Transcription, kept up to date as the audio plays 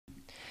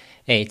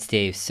Hey, it's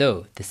Dave.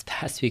 So, this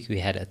past week we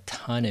had a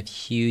ton of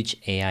huge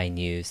AI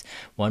news.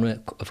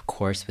 One, of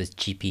course, was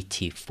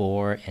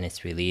GPT-4 and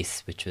its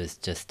release, which was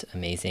just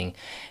amazing.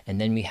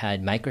 And then we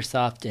had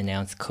Microsoft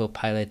announce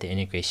Copilot, the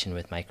integration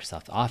with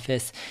Microsoft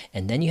Office.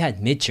 And then you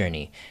had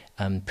Midjourney,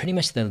 pretty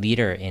much the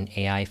leader in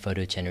AI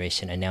photo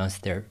generation,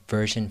 announced their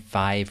version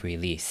 5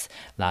 release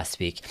last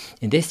week.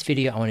 In this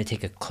video, I want to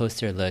take a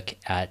closer look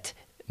at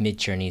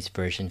Midjourney's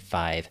version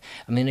 5.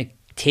 I'm going to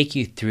take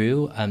you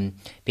through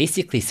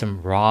basically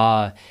some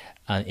raw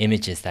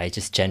images that I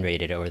just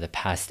generated over the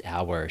past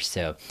hour or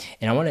so.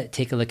 And I want to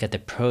take a look at the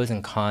pros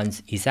and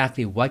cons,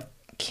 exactly what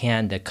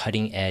can the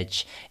cutting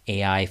edge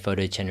AI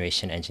photo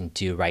generation engine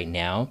do right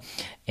now.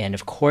 And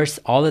of course,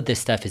 all of this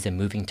stuff is a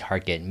moving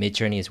target.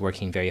 Midjourney is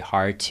working very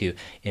hard to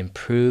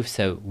improve.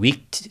 So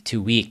week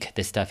to week,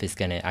 this stuff is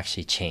going to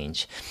actually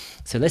change.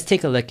 So let's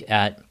take a look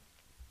at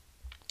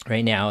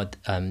right now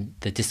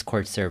the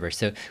Discord server.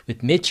 So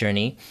with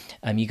Midjourney,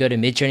 you go to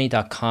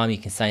midjourney.com, you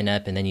can sign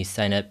up, and then you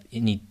sign up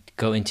and you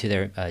go into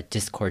their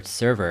Discord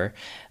server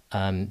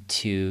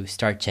to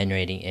start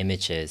generating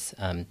images.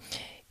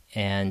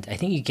 And I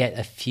think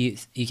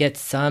you get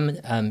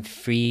some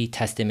free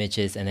test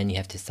images, and then you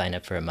have to sign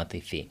up for a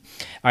monthly fee.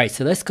 All right,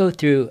 so let's go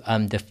through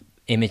the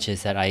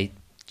images that I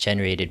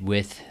generated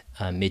with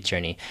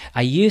Midjourney.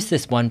 I used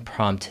this one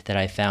prompt that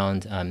I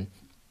found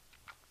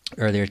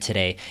earlier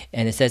today,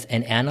 and it says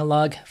an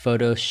analog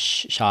photo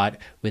shot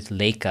with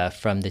Leica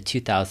from the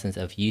 2000s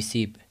of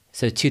UC.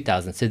 So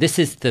 2000. So this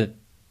is the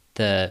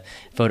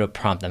photo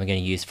prompt I'm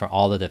going to use for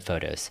all of the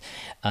photos.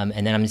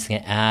 And then I'm just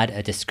going to add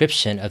a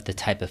description of the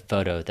type of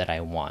photo that I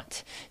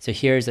want. So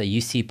here's a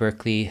UC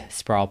Berkeley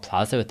sprawl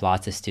plaza with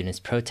lots of students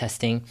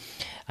protesting.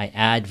 I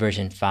add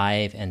version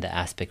 5 and the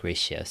aspect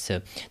ratio.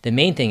 So the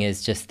main thing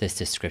is just this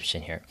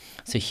description here.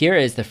 So here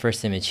is the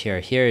first image here.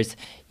 Here's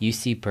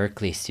UC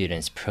Berkeley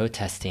students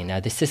protesting.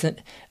 Now this isn't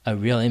a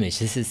real image.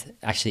 This is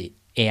actually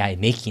AI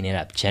making it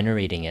up,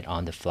 generating it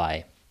on the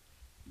fly.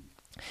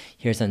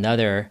 Here's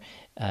another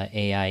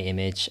AI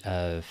image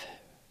of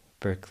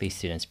Berkeley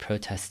students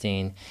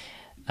protesting.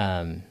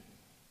 Yeah,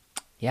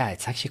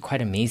 it's actually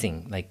quite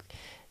amazing. Like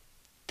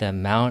the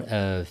amount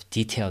of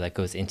detail that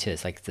goes into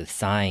this, like the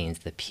signs,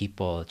 the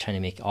people, trying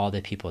to make all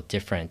the people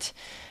different,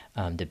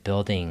 the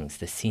buildings,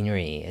 the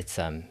scenery. It's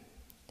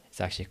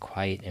actually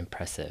quite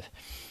impressive.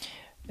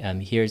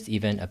 Here's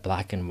even a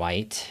black and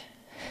white.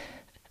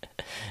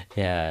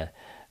 Yeah.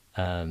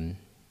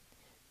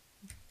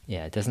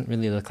 Yeah, it doesn't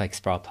really look like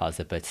Sprawl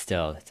Plaza, but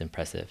still, it's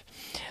impressive.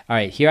 All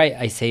right, here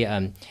I say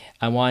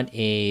I want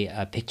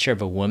a picture of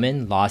a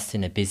woman lost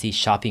in a busy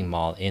shopping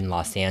mall in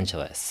Los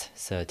Angeles.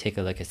 So take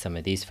a look at some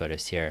of these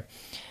photos here.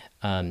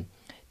 The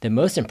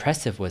most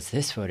impressive was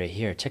this photo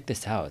here. Check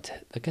this out.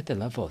 Look at the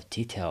level of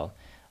detail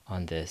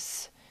on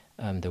this.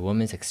 The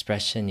woman's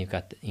expression. You've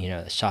got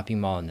the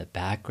shopping mall in the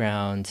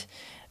background.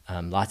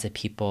 Lots of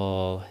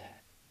people.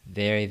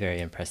 Very, very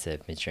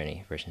impressive.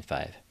 Midjourney version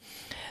 5.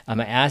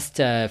 I asked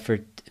for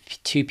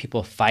 2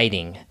 people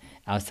fighting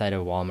outside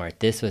of Walmart.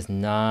 This was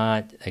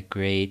not a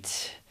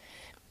great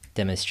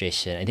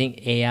demonstration. I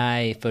think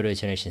AI photo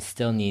generation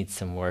still needs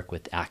some work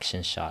with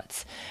action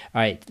shots.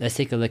 All right, let's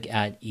take a look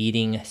at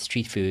eating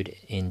street food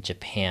in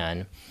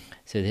Japan.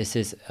 So this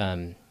is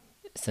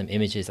some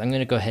images. I'm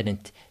going to go ahead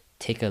and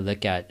take a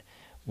look at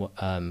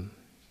some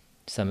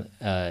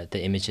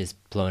the images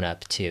blown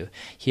up too.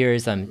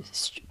 Here's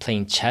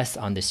playing chess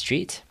on the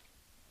street.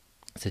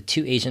 So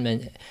 2 Asian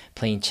men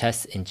playing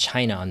chess in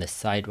China on the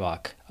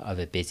sidewalk of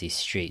a busy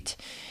street.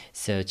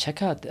 So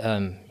check out,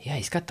 yeah,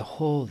 you got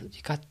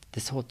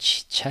this whole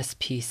chess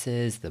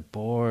pieces, the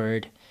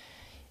board,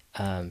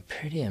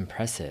 pretty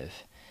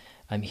impressive.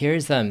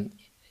 Here's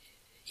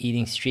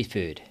eating street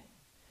food.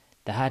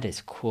 That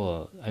is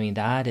cool. I mean,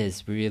 that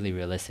is really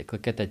realistic.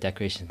 Look at the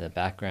decoration in the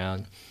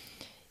background.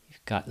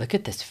 Look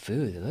at this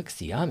food. It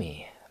looks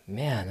yummy.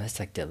 Man,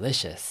 that's like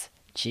delicious.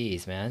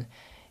 Jeez, man.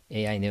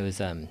 AI knows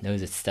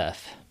its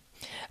stuff.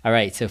 All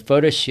right, so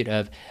photo shoot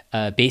of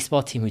a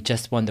baseball team who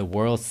just won the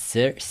World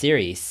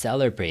Series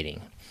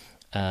celebrating.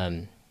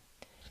 Actually,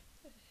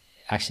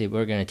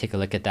 we're going to take a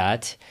look at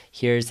that.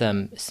 Here's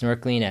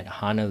snorkeling at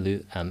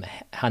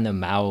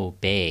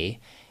Hanamao Bay.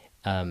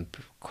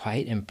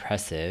 Quite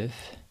impressive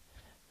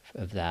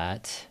of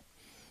that.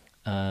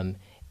 And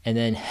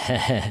then,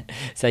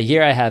 so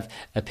here I have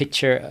a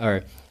picture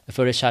or a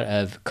photo shot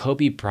of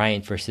Kobe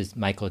Bryant versus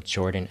Michael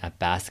Jordan at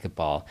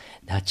basketball.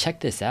 Now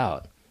check this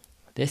out.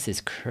 This is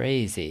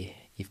crazy.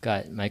 You've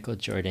got Michael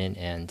Jordan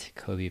and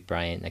Kobe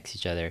Bryant next to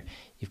each other.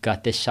 You've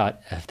got this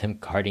shot of them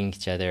guarding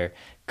each other.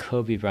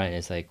 Kobe Bryant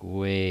is like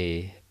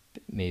way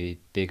maybe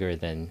bigger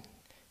than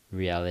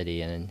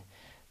reality, and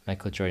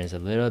Michael Jordan is a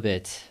little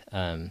bit,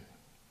 yeah,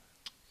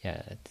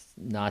 it's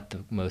not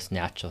the most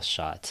natural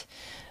shot.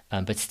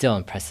 But still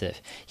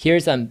impressive.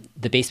 Here's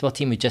the baseball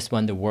team who just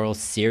won the World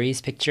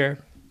Series picture.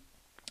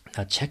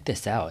 Now check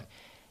this out.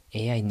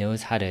 AI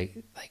knows how to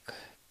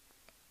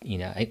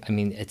I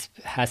mean, it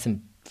has a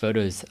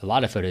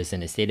lot of photos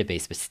in its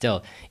database, but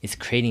still, it's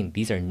creating.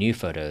 These are new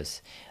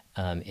photos.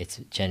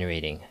 It's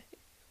generating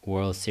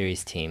World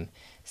Series team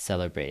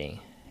celebrating.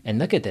 And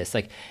look at this.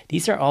 Like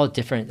these are all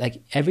different.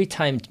 Like every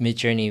time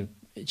Midjourney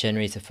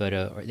generates a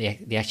photo, or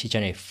they actually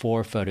generate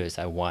 4 photos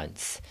at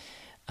once.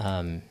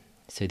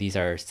 So these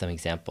are some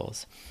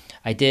examples.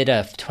 I did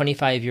a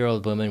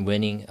 25-year-old woman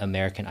winning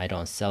American Idol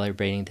and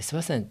celebrating. This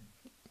wasn't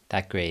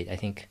that great. I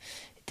think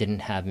it didn't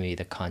have maybe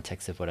the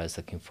context of what I was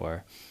looking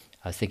for.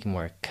 I was thinking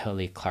more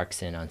Kelly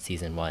Clarkson on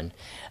season 1.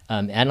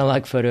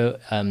 Analog photo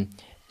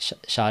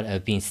shot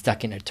of being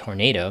stuck in a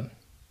tornado.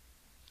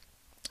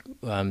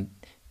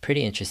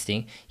 Pretty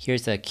interesting.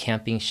 Here's a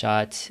camping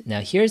shot.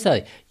 Now here's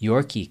a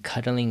Yorkie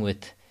cuddling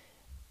with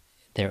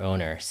their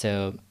owner.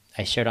 So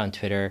I shared on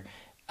Twitter,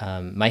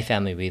 my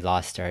family, we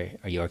lost our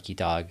Yorkie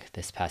dog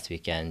this past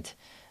weekend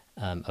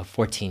of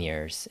 14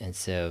 years. And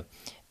so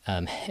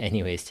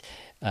anyways,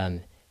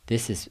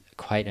 this is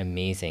quite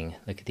amazing.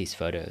 Look at these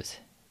photos.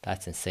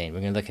 That's insane.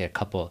 We're going to look at a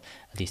couple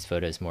of these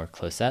photos more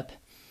close up.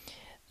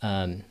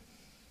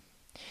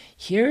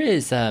 Here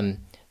is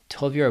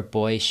 12-year-old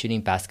boy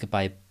shooting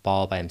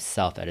basketball by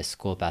himself at a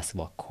school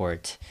basketball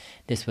court.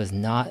 This was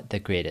not the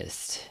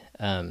greatest.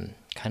 Kind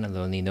of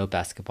lonely, no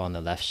basketball in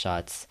the left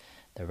shots.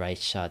 The right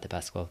shot, the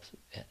basketball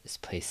is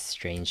placed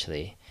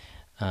strangely.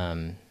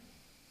 I'm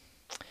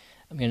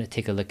going to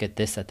take a look at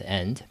this at the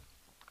end.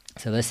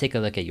 So let's take a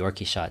look at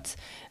Yorkie shots.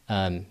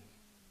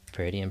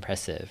 Pretty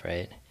impressive,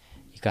 right?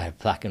 You got a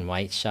black and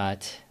white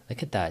shot.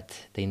 Look at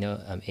that. They know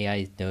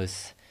AI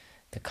knows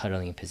the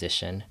cuddling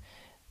position.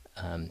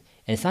 And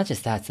it's not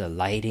just that, it's the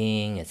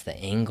lighting, it's the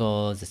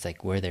angles, it's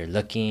like where they're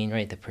looking,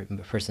 right? The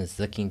person's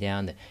looking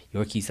down, the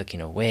Yorkie's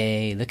looking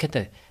away. Look at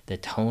the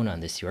tone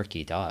on this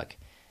Yorkie dog.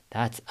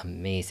 That's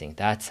amazing.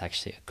 That's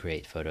actually a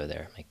great photo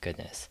there. My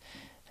goodness.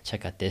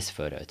 Check out this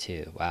photo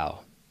too. Wow.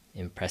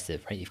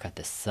 Impressive, right? You've got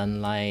the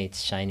sunlight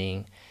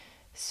shining.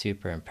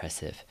 Super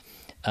impressive.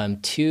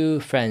 2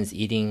 friends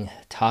eating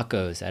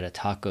tacos at a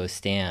taco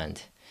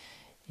stand.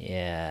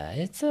 Yeah,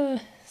 it's a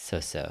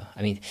so-so.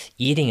 I mean,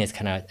 eating is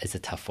a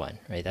tough one,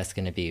 right? That's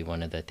going to be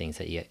one of the things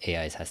that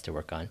AI has to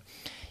work on.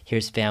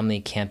 Here's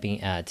family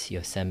camping at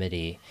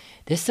Yosemite.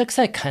 This looks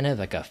like kind of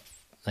like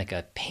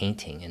a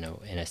painting in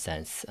a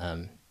sense.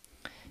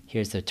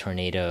 Here's a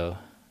tornado,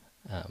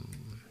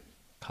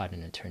 caught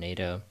in a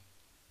tornado.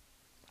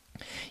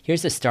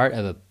 Here's the start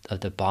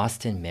of the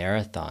Boston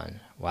Marathon.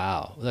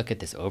 Wow, look at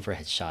this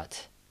overhead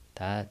shot.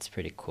 That's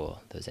pretty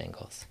cool, those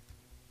angles.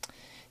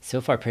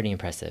 So far, pretty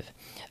impressive.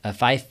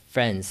 5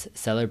 friends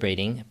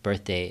celebrating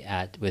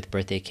birthday with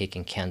birthday cake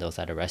and candles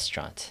at a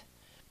restaurant.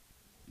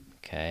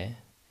 Okay,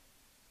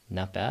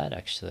 not bad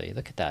actually.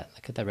 Look at that.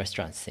 Look at that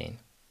restaurant scene.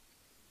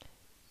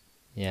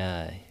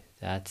 Yeah,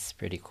 that's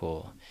pretty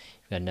cool.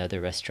 We've got another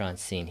restaurant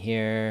scene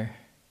here.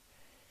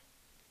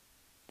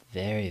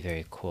 Very,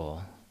 very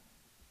cool.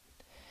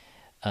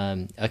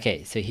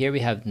 Okay, so here we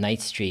have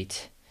Night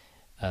Street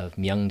of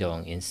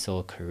Myeongdong in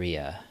Seoul,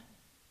 Korea.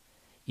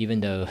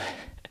 Even though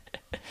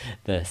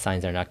the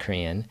signs are not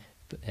Korean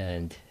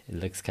and it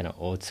looks kind of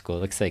old school,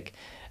 it looks like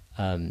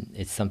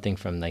it's something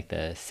from like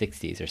the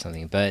 60s or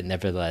something, but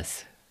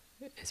nevertheless,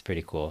 it's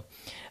pretty cool.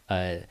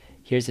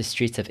 Here's the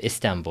streets of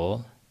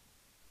Istanbul.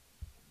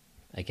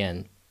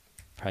 Again,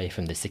 probably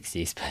from the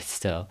 60s, but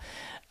still.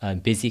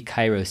 Busy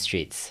Cairo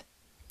streets.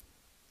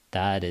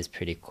 That is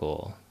pretty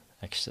cool,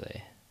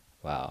 actually.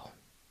 Wow.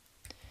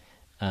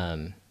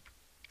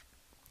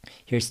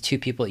 Here's 2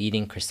 people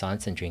eating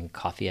croissants and drinking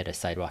coffee at a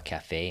sidewalk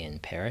cafe in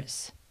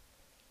Paris.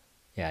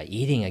 Yeah,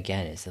 eating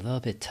again is a little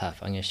bit tough.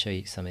 I'm going to show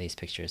you some of these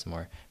pictures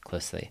more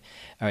closely.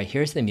 All right,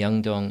 here's the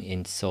Myeongdong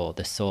in Seoul,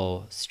 the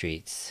Seoul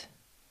streets,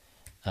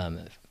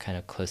 kind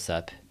of close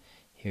up.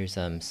 Here's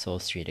Seoul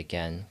Street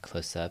again,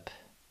 close up.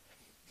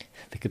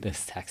 Look at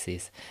those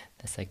taxis.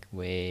 That's like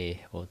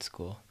way old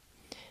school.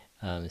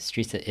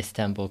 Streets of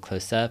Istanbul,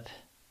 close up.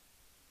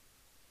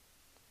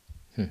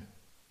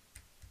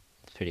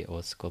 It's pretty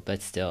old school,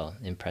 but still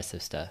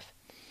impressive stuff.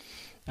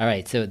 All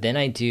right, so then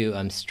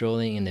I'm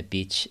strolling in the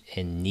beach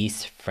in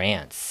Nice,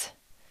 France.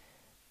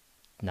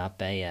 Not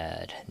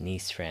bad.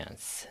 Nice,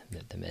 France,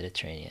 the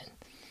Mediterranean.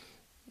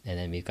 And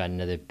then we've got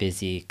another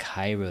busy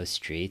Cairo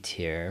street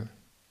here.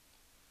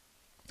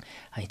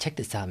 I mean, check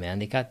this out, man.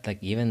 They got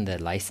like even the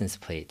license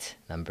plate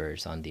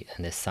numbers on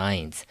the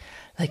signs.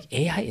 Like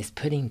AI is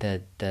putting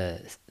the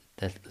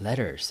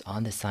letters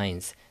on the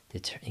signs,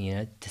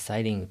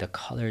 deciding the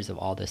colors of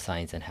all the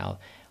signs and how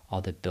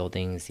all the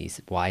buildings,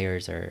 these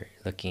wires are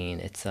looking.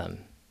 It's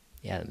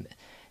yeah.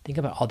 Think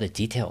about all the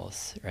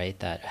details, right,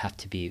 that have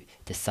to be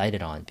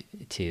decided on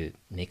to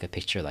make a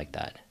picture like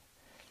that.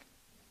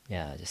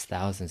 Yeah, just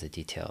thousands of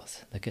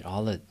details. Look at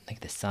all the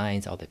the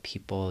signs, all the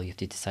people. You have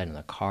to decide on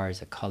the cars,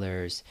 the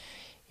colors,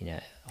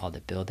 all the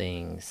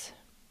buildings.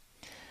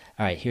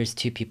 All right, here's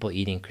 2 people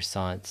eating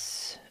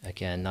croissants.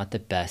 Again, not the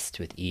best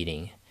with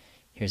eating.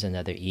 Here's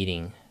another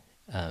eating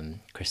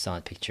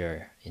croissant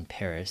picture in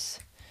Paris.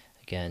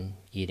 Again,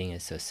 eating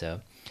is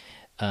so-so.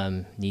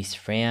 Nice,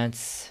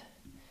 France.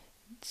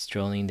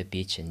 Strolling the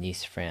beach in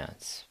Nice,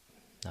 France.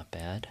 Not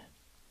bad.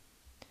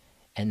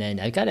 And then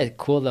I've got a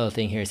cool little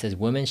thing here. It says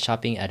women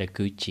shopping at a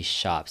Gucci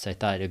shop. So I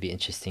thought it would be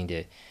interesting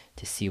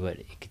to see what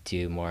it could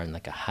do more in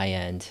like a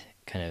high-end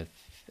kind of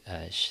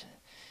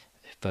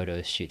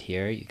photo shoot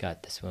here. You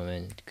got this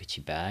woman,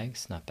 Gucci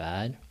bags, not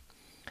bad.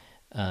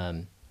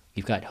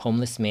 You've got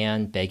homeless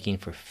man begging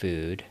for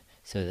food.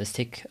 So let's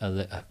take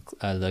a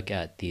look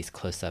at these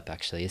close up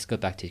actually. Let's go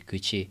back to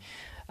Gucci.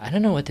 I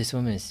don't know what this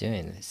woman is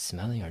doing,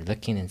 smelling or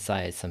looking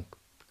inside some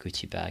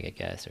Gucci bag, I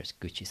guess, or it's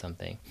Gucci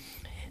something.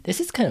 This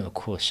is kind of a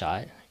cool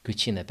shot.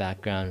 Gucci in the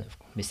background,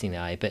 missing the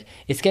eye, but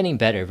it's getting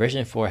better.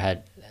 Version 4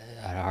 had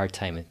a hard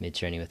time with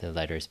Midjourney with the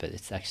letters, but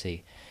it's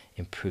actually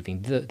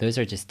improving. Those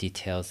are just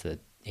details that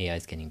AI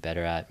is getting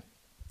better at.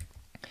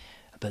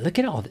 But look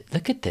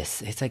at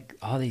this. It's like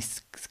all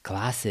these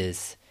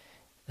glasses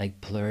like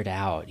blurred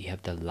out. You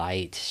have the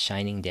light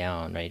shining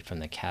down right from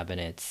the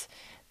cabinets.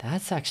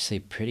 That's actually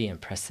pretty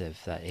impressive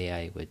that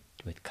AI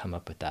would come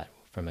up with that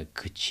from a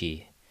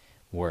Gucci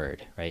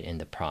word right in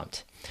the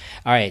prompt.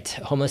 All right,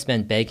 homeless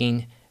man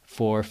begging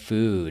for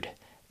food.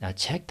 Now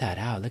check that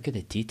out. Look at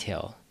the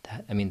detail.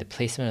 That, I mean, the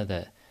placement of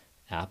the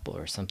apple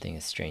or something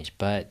is strange,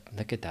 but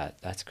look at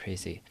that. That's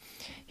crazy.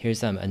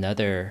 Here's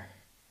another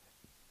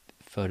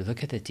photo.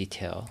 Look at the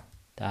detail.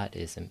 That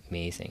is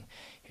amazing.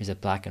 Here's a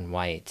black and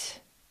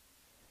white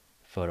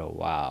photo.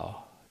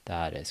 Wow,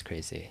 that is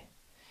crazy,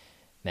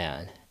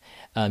 man.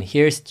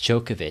 Here's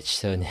Djokovic.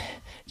 So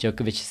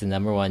Djokovic is the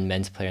 #1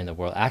 men's player in the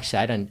world.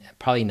 Actually,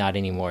 probably not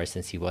anymore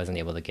since he wasn't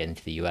able to get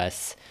into the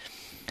U.S.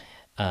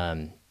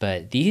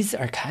 But these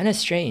are kind of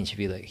strange. If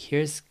you look,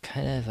 here's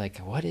kind of like,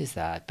 what is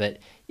that? But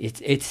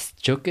it's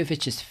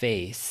Djokovic's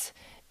face,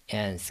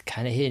 and it's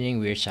kind of hitting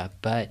weird shot.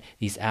 But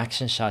these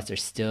action shots are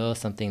still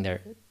something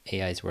that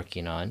AI is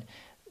working on.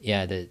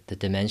 Yeah, the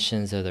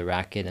dimensions of the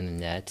racket and the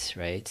net,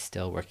 right?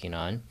 Still working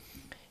on.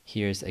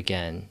 Here's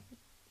again,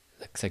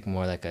 looks like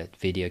more like a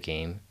video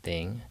game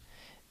thing,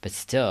 but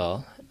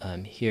still,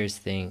 here's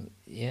thing.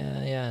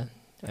 Yeah.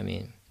 I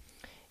mean,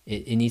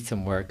 it needs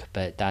some work,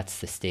 but that's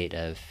the state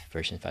of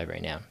version 5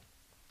 right now.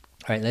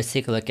 All right, let's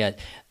take a look at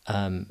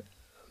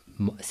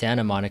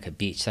Santa Monica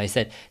Beach. So I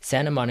said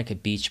Santa Monica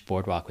Beach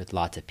boardwalk with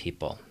lots of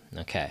people.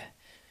 Okay,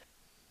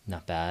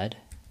 not bad.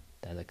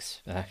 That looks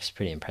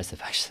pretty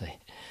impressive actually.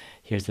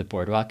 Here's the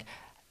boardwalk.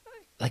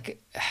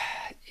 Like,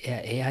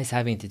 yeah, AI is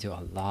having to do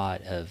a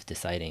lot of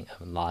deciding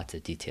of lots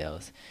of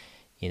details.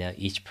 You know,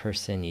 each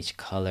person, each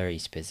color,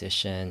 each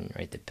position,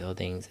 right? The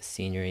buildings, the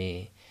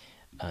scenery.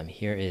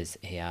 Here is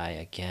AI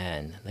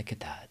again. Look at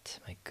that.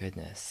 My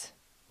goodness.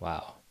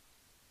 Wow.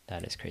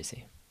 That is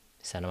crazy.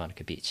 Santa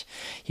Monica Beach.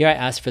 Here I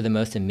asked for the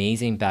most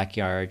amazing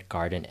backyard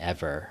garden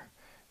ever.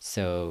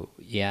 So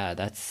yeah,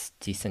 that's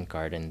decent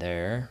garden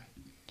there.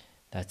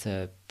 That's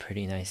a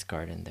pretty nice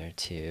garden there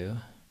too.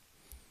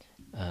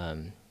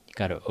 You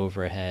got an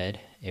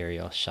overhead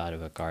aerial shot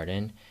of a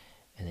garden,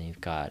 and then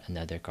you've got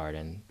another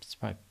garden. It's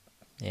probably,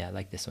 yeah, I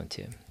like this one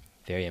too.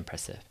 Very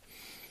impressive.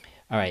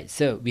 All right,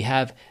 so we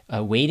have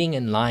waiting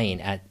in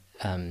line at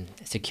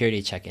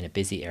security check in a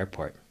busy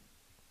airport.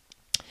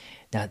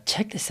 Now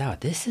check this out.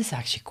 This is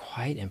actually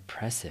quite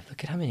impressive.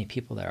 Look at how many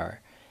people there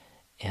are,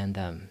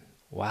 and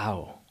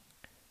wow.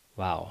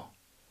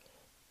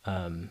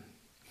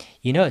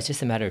 You know, it's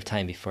just a matter of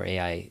time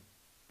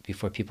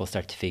before people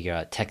start to figure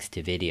out text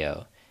to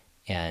video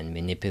and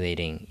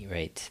manipulating,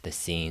 right, the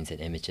scenes and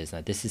images.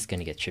 Now this is going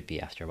to get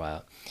trippy after a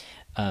while.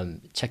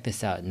 Check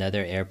this out,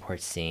 another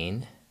airport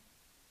scene.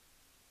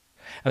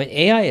 I mean,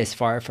 AI is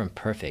far from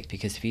perfect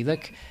because if you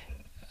look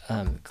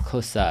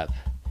close up,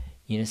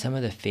 you know, some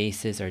of the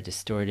faces are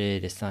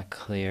distorted, it's not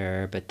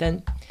clear, but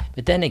then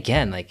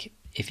again, like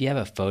if you have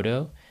a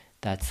photo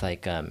that's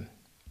like,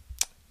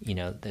 you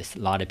know, there's a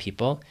lot of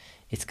people,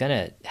 it's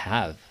gonna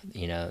have,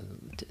 you know,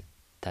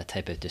 that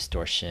type of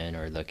distortion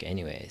or look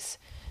anyways.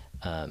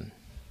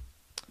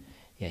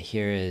 Yeah,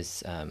 here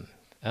is,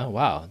 oh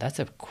wow, that's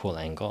a cool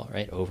angle,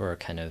 right? Over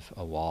kind of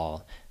a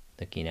wall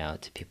looking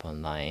out to people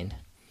in line.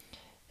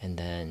 And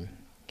then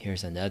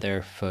here's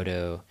another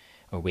photo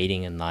or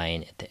waiting in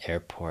line at the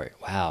airport.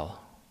 Wow.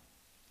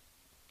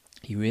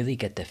 You really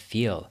get the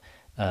feel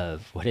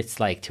of what it's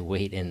like to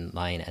wait in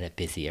line at a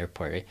busy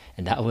airport, right?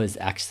 And that was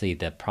actually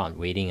the prompt,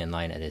 waiting in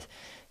line at a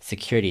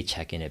security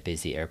check in a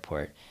busy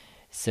airport.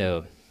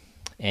 So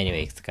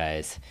anyways,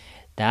 guys,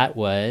 that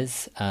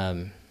was,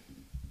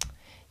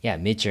 yeah,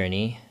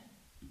 Midjourney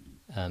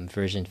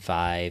version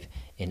 5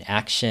 in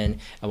action.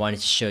 I wanted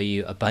to show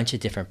you a bunch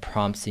of different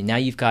prompts. So now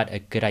you've got a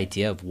good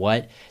idea of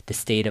what the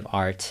state of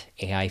art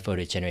AI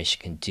photo generation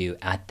can do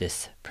at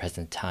this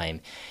present time.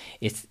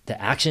 It's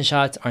the action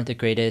shots aren't the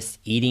greatest,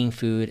 eating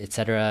food,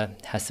 etc.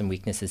 has some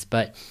weaknesses,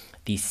 but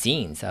these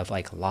scenes of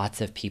like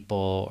lots of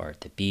people or at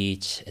the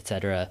beach,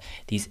 etc.,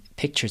 these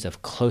pictures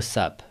of close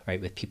up,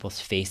 right, with people's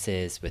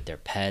faces, with their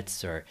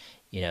pets, or,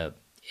 you know,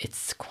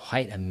 it's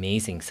quite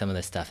amazing some of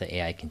the stuff that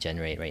AI can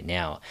generate right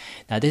now.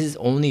 Now, this is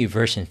only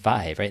version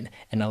 5, right?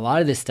 And a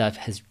lot of this stuff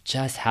has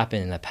just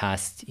happened in the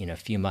past, you know,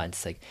 few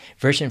months. Like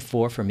version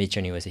 4 for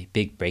Midjourney was a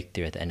big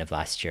breakthrough at the end of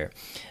last year.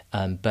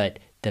 But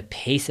the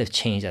pace of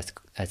change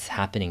that's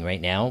happening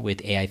right now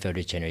with AI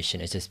photo generation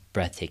is just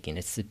breathtaking.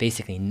 It's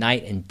basically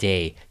night and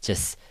day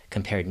just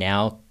compared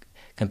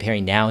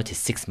comparing now to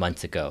 6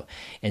 months ago.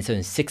 And so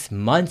in 6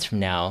 months from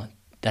now,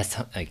 that's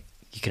like,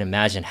 you can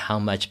imagine how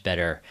much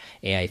better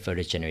AI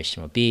photo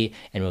generation will be,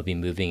 and we'll be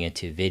moving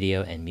into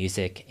video and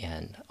music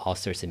and all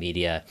sorts of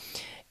media.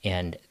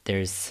 And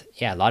there's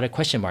a lot of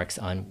question marks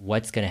on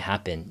what's going to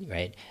happen,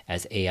 right,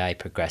 as AI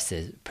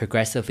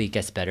progressively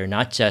gets better,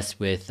 not just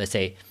with, let's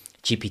say,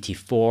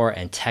 GPT-4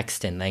 and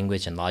text and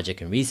language and logic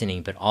and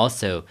reasoning, but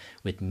also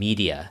with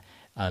media,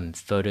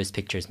 photos,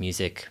 pictures,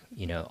 music,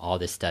 all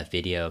this stuff,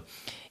 video.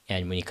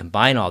 And when you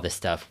combine all this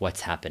stuff,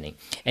 what's happening?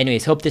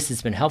 Anyways, hope this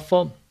has been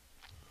helpful.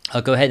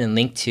 I'll go ahead and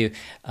link to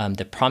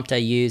the prompt I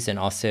use, and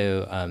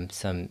also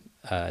some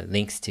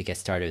links to get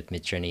started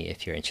with Midjourney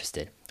if you're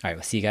interested. All right,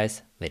 we'll see you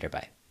guys later.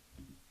 Bye.